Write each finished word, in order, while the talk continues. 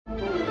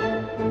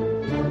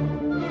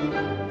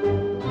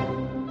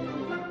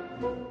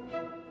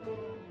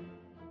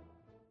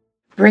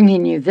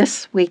bringing you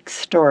this week's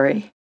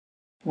story,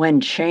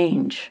 When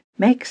Change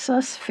Makes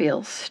Us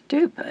Feel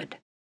Stupid,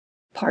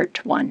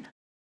 Part 1.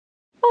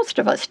 Most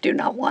of us do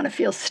not want to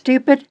feel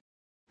stupid.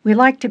 We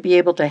like to be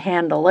able to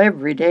handle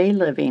everyday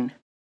living.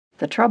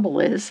 The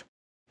trouble is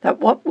that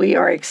what we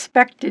are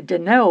expected to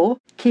know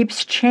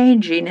keeps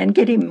changing and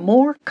getting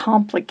more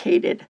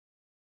complicated.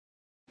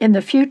 In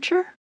the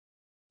future,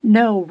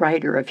 no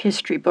writer of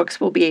history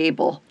books will be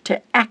able to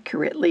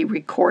accurately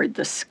record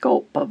the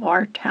scope of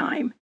our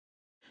time.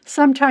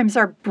 Sometimes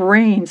our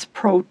brains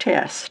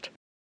protest.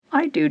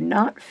 I do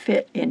not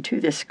fit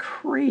into this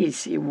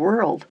crazy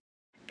world.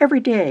 Every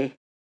day,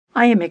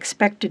 I am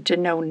expected to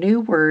know new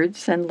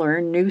words and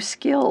learn new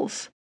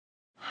skills.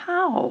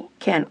 How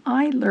can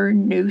I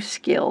learn new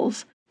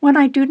skills when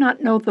I do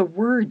not know the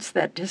words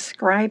that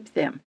describe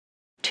them?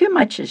 Too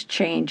much is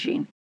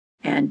changing,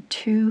 and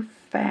too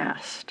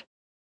fast.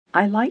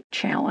 I like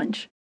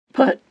challenge,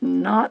 but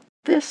not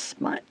this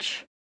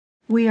much.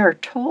 We are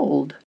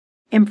told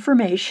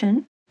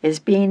information is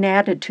being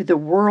added to the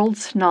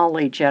world's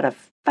knowledge at a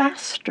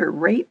faster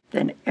rate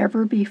than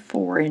ever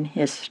before in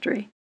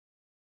history.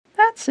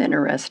 That's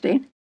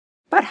interesting,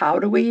 but how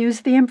do we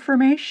use the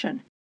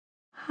information?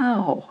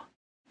 How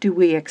do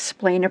we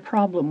explain a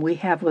problem we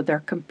have with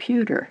our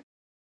computer,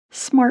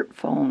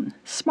 smartphone,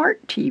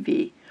 smart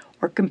TV,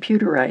 or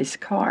computerized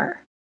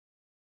car?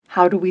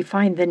 How do we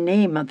find the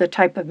name of the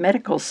type of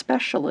medical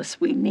specialist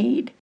we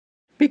need?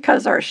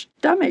 Because our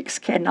stomachs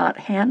cannot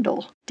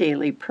handle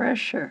daily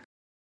pressure.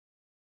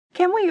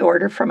 Can we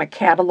order from a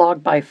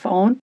catalog by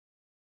phone?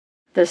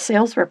 The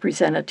sales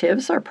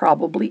representatives are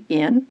probably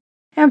in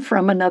and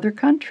from another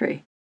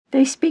country.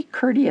 They speak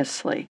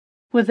courteously,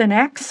 with an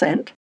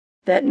accent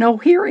that no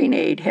hearing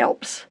aid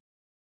helps.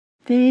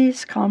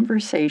 These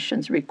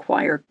conversations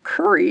require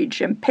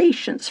courage and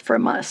patience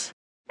from us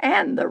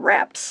and the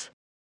reps.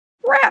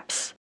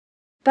 Reps!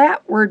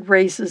 That word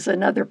raises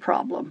another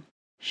problem.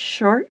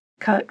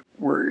 Shortcut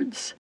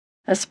words,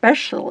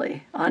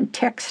 especially on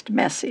text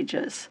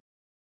messages.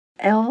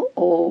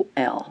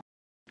 LOL.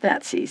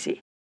 That's easy.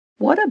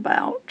 What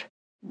about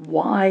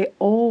YOLO?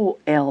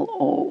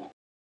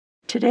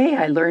 Today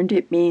I learned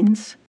it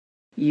means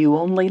you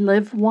only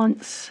live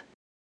once.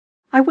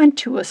 I went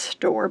to a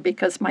store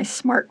because my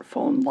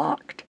smartphone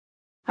locked.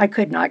 I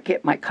could not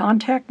get my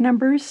contact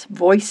numbers,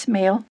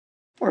 voicemail,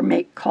 or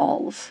make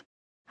calls.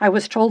 I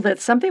was told that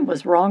something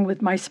was wrong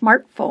with my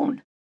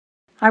smartphone.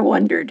 I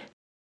wondered,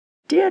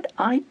 did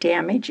I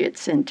damage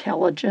its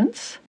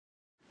intelligence?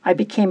 I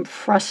became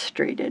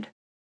frustrated.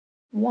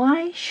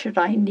 Why should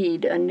I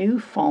need a new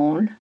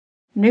phone,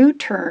 new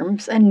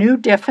terms, and new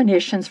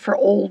definitions for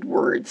old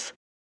words?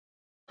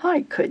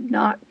 I could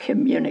not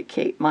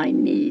communicate my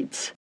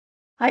needs.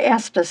 I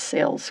asked a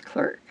sales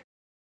clerk,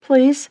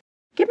 please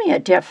give me a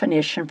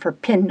definition for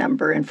PIN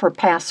number and for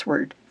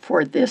password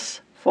for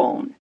this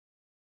phone.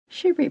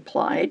 She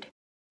replied,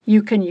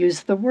 you can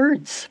use the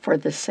words for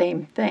the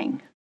same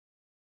thing.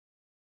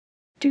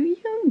 Do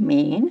you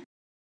mean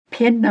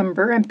PIN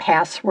number and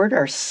password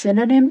are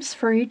synonyms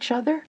for each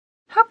other?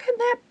 How can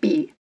that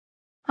be?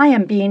 I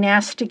am being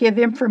asked to give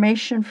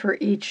information for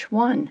each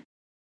one.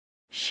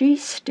 She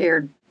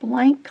stared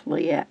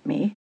blankly at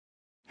me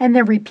and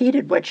then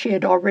repeated what she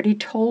had already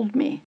told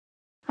me.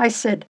 I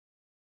said,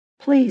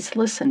 please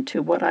listen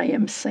to what I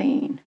am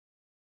saying.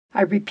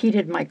 I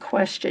repeated my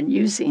question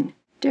using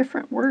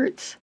different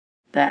words.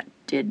 That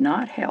did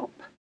not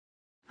help.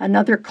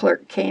 Another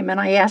clerk came and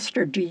I asked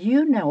her, do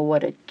you know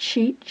what a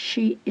cheat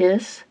sheet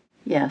is?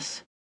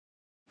 Yes.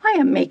 I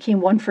am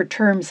making one for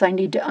terms I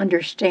need to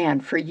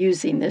understand for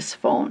using this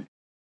phone.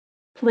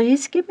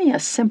 Please give me a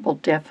simple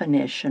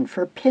definition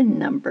for PIN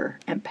number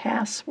and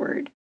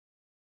password.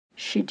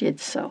 She did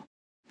so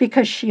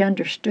because she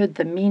understood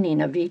the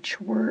meaning of each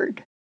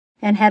word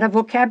and had a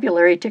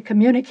vocabulary to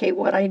communicate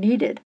what I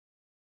needed.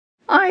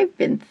 I've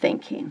been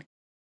thinking,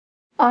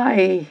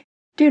 I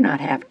do not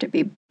have to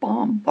be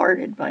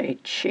bombarded by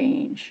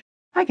change.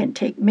 I can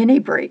take mini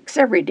breaks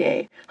every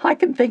day. I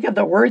can think of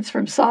the words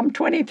from Psalm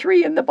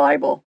 23 in the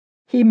Bible.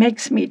 He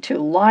makes me to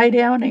lie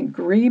down in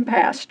green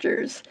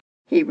pastures.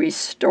 He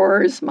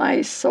restores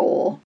my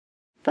soul.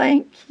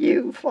 Thank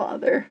you,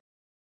 Father.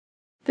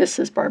 This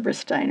is Barbara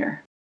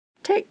Steiner.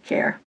 Take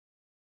care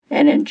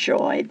and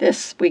enjoy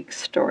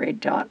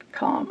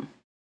thisweekstory.com.